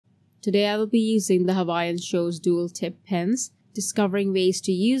Today I will be using the Hawaiian Show's dual tip pens, discovering ways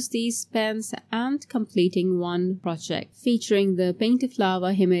to use these pens and completing one project featuring the Paint a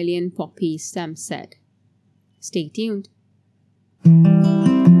Flower Himalayan Poppy stamp set. Stay tuned.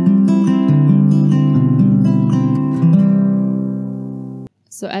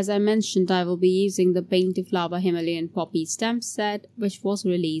 So as I mentioned, I will be using the Paint a Flower Himalayan Poppy stamp set, which was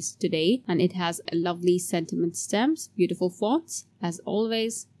released today, and it has lovely sentiment stamps, beautiful fonts as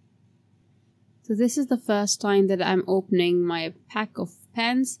always. So this is the first time that I'm opening my pack of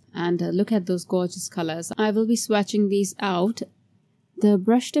pens, and look at those gorgeous colors. I will be swatching these out. The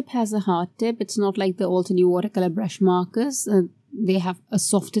brush tip has a hard tip. It's not like the Altenew watercolor brush markers. They have a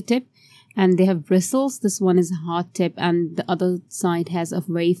softer tip and they have bristles. This one is a hard tip and the other side has a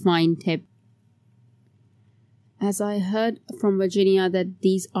very fine tip. As I heard from Virginia that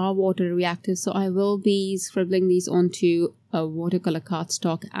these are water reactive, so I will be scribbling these onto a watercolor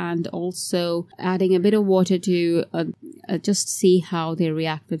cardstock and also adding a bit of water to just see how they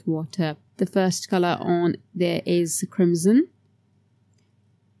react with water. The first color on there is Crimson,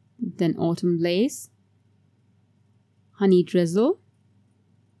 then Autumn Blaze, Honey Drizzle,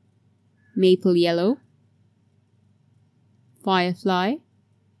 Maple Yellow, Firefly,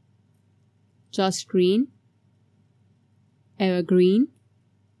 Just Green, Evergreen,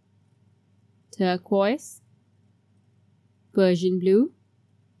 Turquoise, Persian Blue,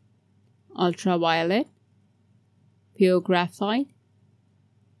 Ultraviolet, Pure Graphite,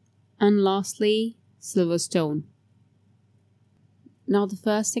 and lastly Silverstone. Now the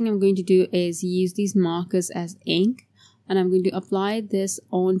first thing I'm going to do is use these markers as ink, and I'm going to apply this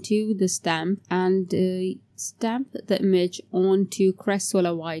onto the stamp and stamp the image onto Crest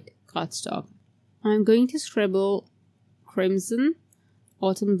Solar White cardstock. I'm going to scribble Crimson,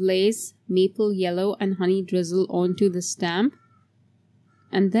 Autumn Blaze, Maple Yellow and Honey Drizzle onto the stamp,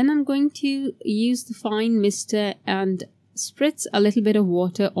 and then I'm going to use the fine mister and spritz a little bit of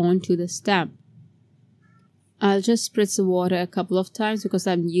water onto the stamp. I'll just spritz the water a couple of times because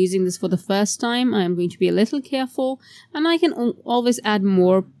I'm using this for the first time. I'm going to be a little careful, and I can always add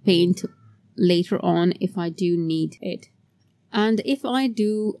more paint later on if I do need it. And if I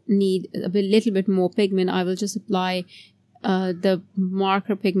do need a little bit more pigment, I will just apply the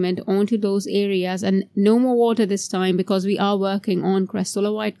marker pigment onto those areas, and no more water this time because we are working on Crest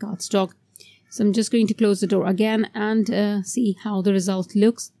Solar White cardstock. So I'm just going to close the door again and see how the result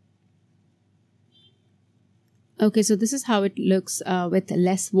looks. Okay, so this is how it looks with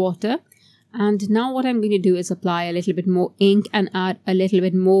less water. And now what I'm going to do is apply a little bit more ink and add a little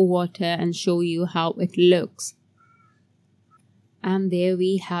bit more water and show you how it looks. And there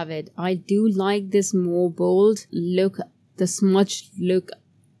we have it. I do like this more bold look, the smudged look.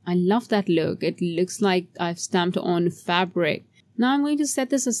 I love that look. It looks like I've stamped on fabric. Now I'm going to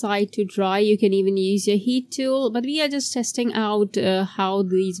set this aside to dry. You can even use your heat tool, but we are just testing out how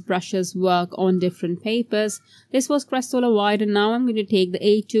these brushes work on different papers. This was Crest Solar White, and now I'm going to take the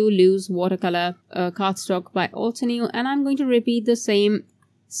A2 loose watercolor cardstock by Altenew, and I'm going to repeat the same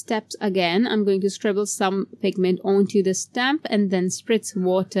steps again. I'm going to scribble some pigment onto the stamp and then spritz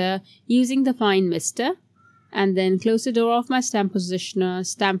water using the fine mister, and then close the door of my stamp positioner,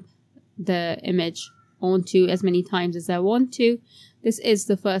 stamp the image onto as many times as I want to. This is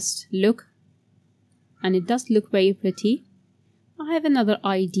the first look and it does look very pretty. I have another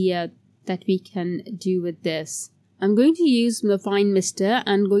idea that we can do with this. I'm going to use the fine mister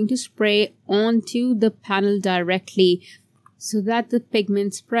and going to spray onto the panel directly so that the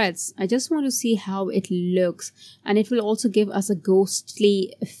pigment spreads. I just want to see how it looks, and it will also give us a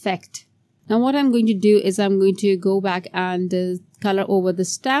ghostly effect. Now what I'm going to do is I'm going to go back and color over the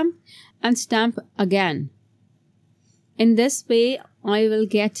stamp and stamp again. In this way I will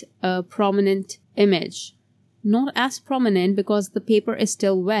get a prominent image. Not as prominent because the paper is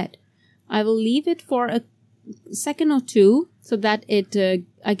still wet. I will leave it for a second or two so that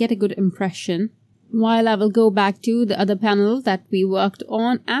I get a good impression, while I will go back to the other panel that we worked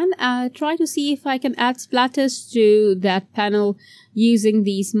on and try to see if I can add splatters to that panel using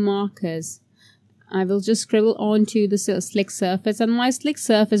these markers. I will just scribble onto the slick surface, and my slick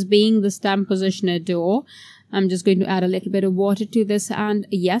surface being the stamp positioner door, I'm just going to add a little bit of water to this, and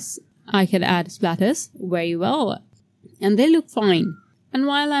yes, I can add splatters very well and they look fine. And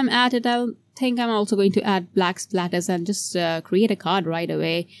while I'm at it, I think I'm also going to add black splatters and just create a card right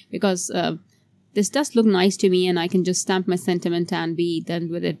away, because this does look nice to me and I can just stamp my sentiment and be done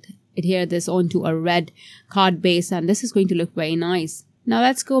with it. Adhere this onto a red card base and this is going to look very nice. Now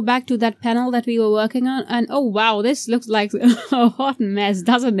let's go back to that panel that we were working on, and oh wow, this looks like a hot mess,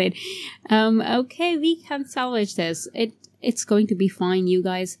 doesn't it? Okay, we can salvage this. It's going to be fine, you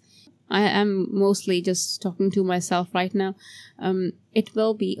guys. I am mostly just talking to myself right now. It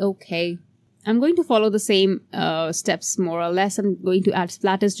will be okay. I'm going to follow the same steps more or less. I'm going to add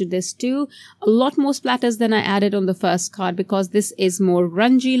splatters to this too. A lot more splatters than I added on the first card because this is more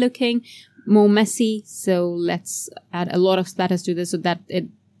grungy looking, more messy. So let's add a lot of splatters to this so that it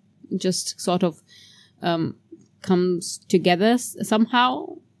just sort of comes together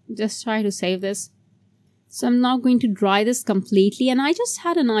somehow. Just try to save this. So I'm now going to dry this completely, and I just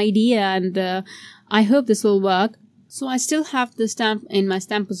had an idea, and I hope this will work. So I still have the stamp in my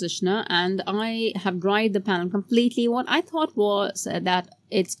stamp positioner, and I have dried the panel completely. What I thought was that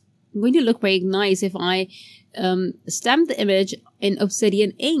it's going to look very nice if I stamp the image in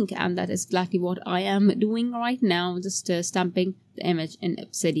obsidian ink, and that is exactly what I am doing right now, just stamping the image in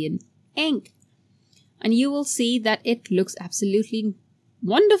obsidian ink. And you will see that it looks absolutely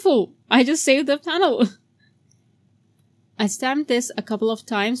wonderful. I just saved the panel. I stamped this a couple of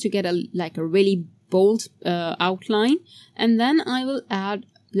times to get a really bold outline, and then I will add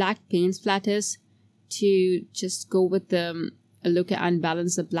black paint splatters to just go with the look and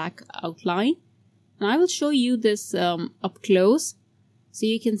balance the black outline. And I will show you this up close so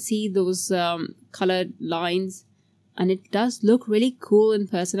you can see those colored lines, and it does look really cool in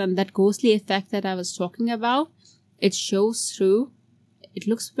person, and that ghostly effect that I was talking about, it shows through. It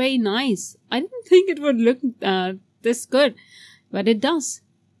looks very nice. I didn't think it would look this good, but it does.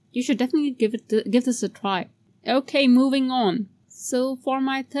 You should definitely give this a try. Okay, moving on. So for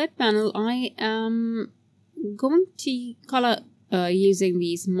my third panel, I am going to color using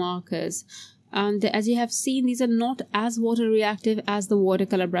these markers. And as you have seen, these are not as water reactive as the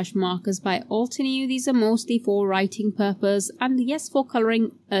watercolor brush markers by Altenew. These are mostly for writing purpose, and yes, for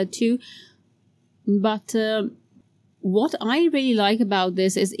coloring too. But what I really like about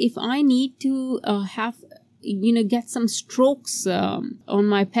this is if I need to get some strokes on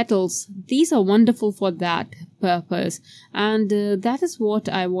my petals, these are wonderful for that purpose. And that is what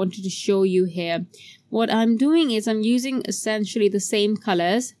I wanted to show you here. What I'm doing is I'm using essentially the same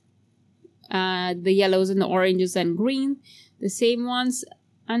colors, the yellows and the oranges and green, the same ones,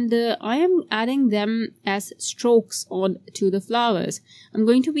 and I am adding them as strokes on to the flowers. I'm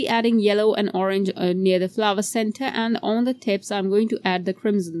going to be adding yellow and orange near the flower center, and on the tips I'm going to add the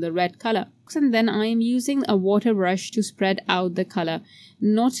crimson, the red color. And then I am using a water brush to spread out the color.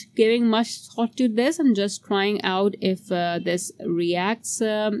 Not giving much thought to this, I'm just trying out if this reacts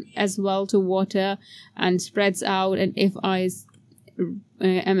as well to water and spreads out, and if I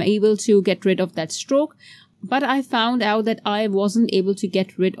am able to get rid of that stroke. But I found out that I wasn't able to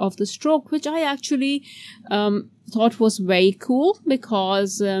get rid of the stroke, which I actually thought was very cool,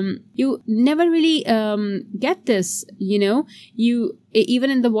 because you never really get this, you even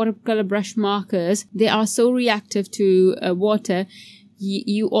in the watercolor brush markers, they are so reactive to water.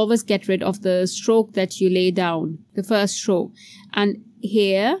 You always get rid of the stroke that you lay down, the first stroke. And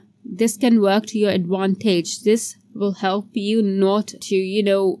here, this can work to your advantage. This will help you not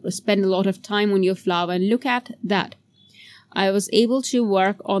to, spend a lot of time on your flower. And look at that. I was able to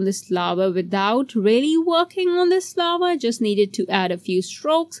work on this flower without really working on this flower. I just needed to add a few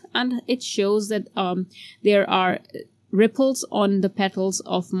strokes, and it shows that there are ripples on the petals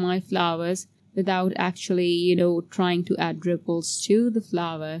of my flowers without actually, trying to add ripples to the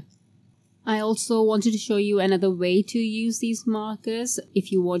flower. I also wanted to show you another way to use these markers.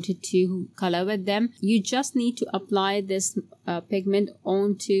 If you wanted to color with them, you just need to apply this pigment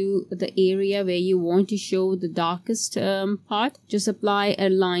onto the area where you want to show the darkest part. Just apply a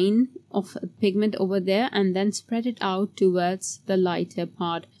line of pigment over there and then spread it out towards the lighter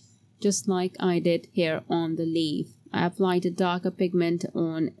part, just like I did here on the leaf. I applied a darker pigment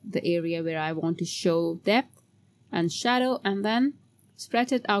on the area where I want to show depth and shadow, and then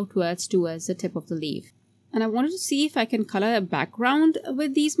spread it outwards towards the tip of the leaf. And I wanted to see if I can color a background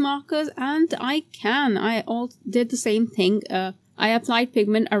with these markers, and I can. I did the same thing. I applied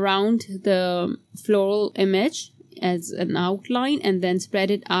pigment around the floral image as an outline and then spread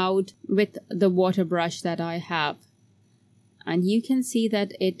it out with the water brush that I have. And you can see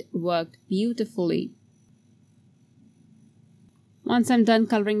that it worked beautifully. Once I'm done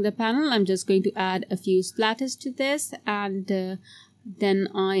coloring the panel, I'm just going to add a few splatters to this, and then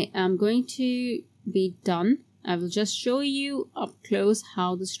I am going to be done. I will just show you up close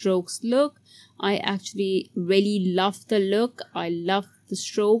how the strokes look. I actually really love the look. I love the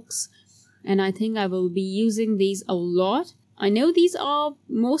strokes, and I think I will be using these a lot. I know these are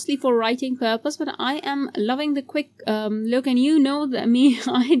mostly for writing purpose, but I am loving the quick look, and you know that me,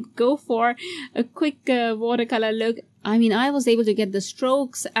 I'd go for a quick watercolor look I mean, I was able to get the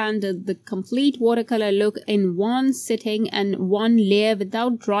strokes and the complete watercolor look in one sitting and one layer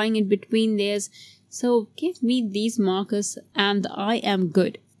without drawing in between layers. So give me these markers and I am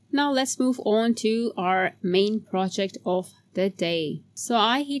good. Now let's move on to our main project of the day. So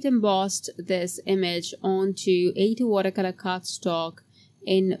I heat embossed this image onto A2 watercolor cardstock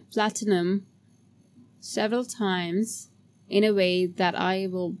in platinum several times in a way that I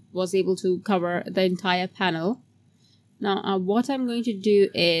was able to cover the entire panel. Now what I'm going to do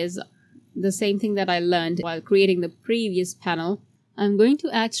is the same thing that I learned while creating the previous panel. I'm going to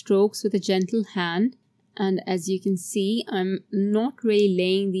add strokes with a gentle hand, and as you can see, I'm not really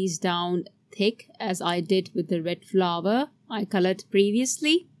laying these down thick as I did with the red flower I colored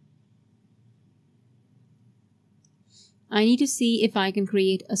previously. I need to see if I can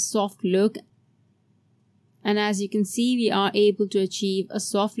create a soft look, and as you can see, we are able to achieve a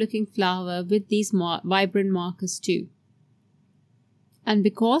soft looking flower with these vibrant markers too. And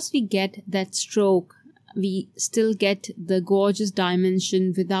because we get that stroke, we still get the gorgeous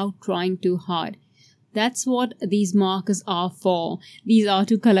dimension without trying too hard. That's what these markers are for. These are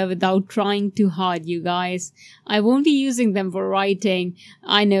to color without trying too hard, you guys. I won't be using them for writing.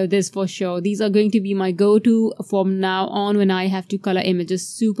 I know this for sure. These are going to be my go-to from now on when I have to color images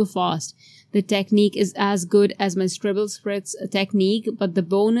super fast. The technique is as good as my scribble spritz technique, but the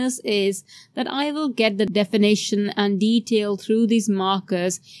bonus is that I will get the definition and detail through these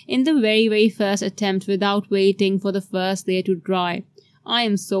markers in the very first attempt without waiting for the first layer to dry. I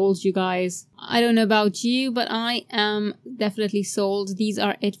am sold, you guys. I don't know about you, but I am definitely sold. These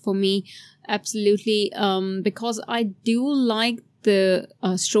are it for me. Absolutely. Because I do like the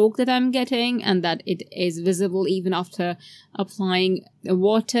stroke that I'm getting and that it is visible even after applying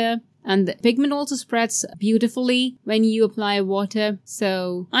water. And the pigment also spreads beautifully when you apply water.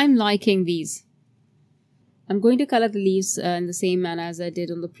 So I'm liking these. I'm going to color the leaves in the same manner as I did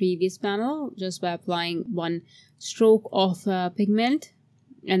on the previous panel, just by applying one stroke of pigment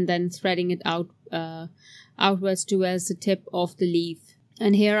and then spreading it out outwards towards the tip of the leaf.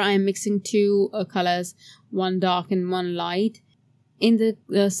 And here I am mixing two colors, one dark and one light. In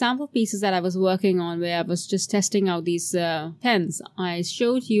the sample pieces that I was working on, where I was just testing out these pens, I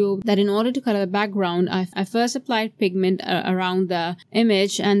showed you that in order to color the background, I first applied pigment around the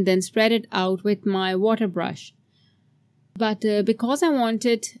image and then spread it out with my water brush. But because I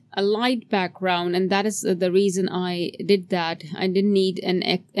wanted a light background, and that is the reason I did that, I didn't need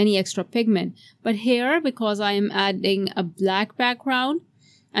any extra pigment. But here, because I am adding a black background,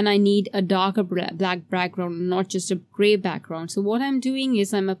 and I need a darker black background, not just a gray background. So what I'm doing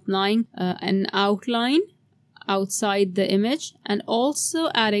is I'm applying an outline outside the image and also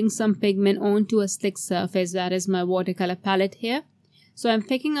adding some pigment onto a slick surface. That is my watercolor palette here. So I'm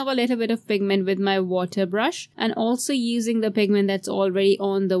picking up a little bit of pigment with my water brush and also using the pigment that's already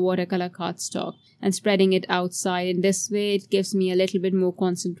on the watercolor cardstock and spreading it outside. In this way, it gives me a little bit more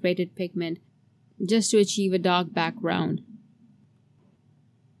concentrated pigment just to achieve a dark background.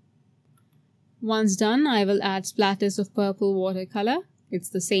 Once done, I will add splatters of purple watercolor. It's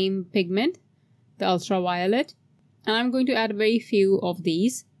the same pigment, the ultraviolet. And I'm going to add very few of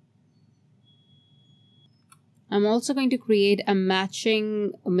these. I'm also going to create a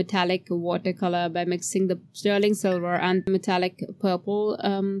matching metallic watercolor by mixing the sterling silver and metallic purple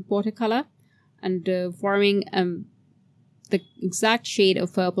watercolor and forming the exact shade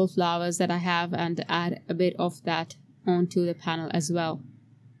of purple flowers that I have, and add a bit of that onto the panel as well.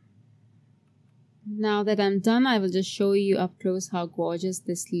 Now that I'm done, I will just show you up close how gorgeous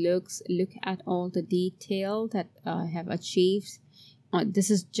this looks. Look at all the detail that I have achieved.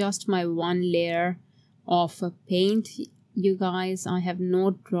 This is just my one layer of paint, you guys. I have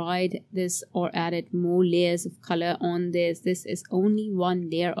not dried this or added more layers of color on this. This is only one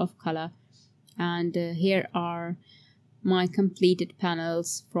layer of color. And here are my completed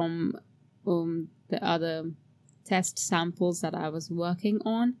panels from the other test samples that I was working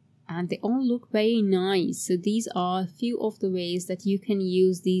on. And they all look very nice. So these are a few of the ways that you can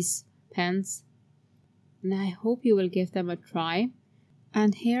use these pens. And I hope you will give them a try.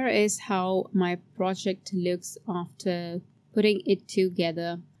 And here is how my project looks after putting it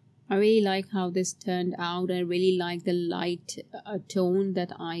together. I really like how this turned out. I really like the light tone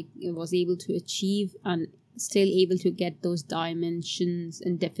that I was able to achieve and still able to get those dimensions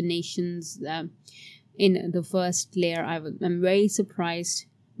and definitions in the first layer. I'm very surprised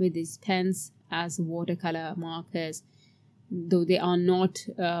with these pens as watercolor markers, though they are not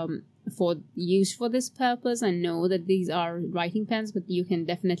used for this purpose. I know that these are writing pens, but you can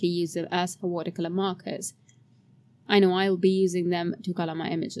definitely use them as watercolor markers. I know I'll be using them to color my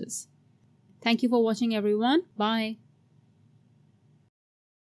images. Thank you for watching, everyone. Bye.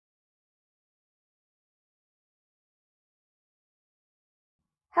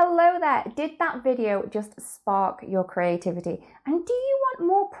 Hello there! Did that video just spark your creativity? And do you want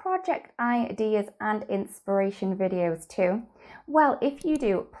more project ideas and inspiration videos too? Well, if you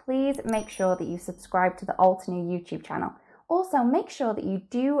do, please make sure that you subscribe to the Altenew YouTube channel. Also, make sure that you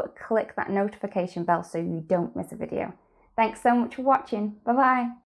do click that notification bell so you don't miss a video. Thanks so much for watching. Bye bye!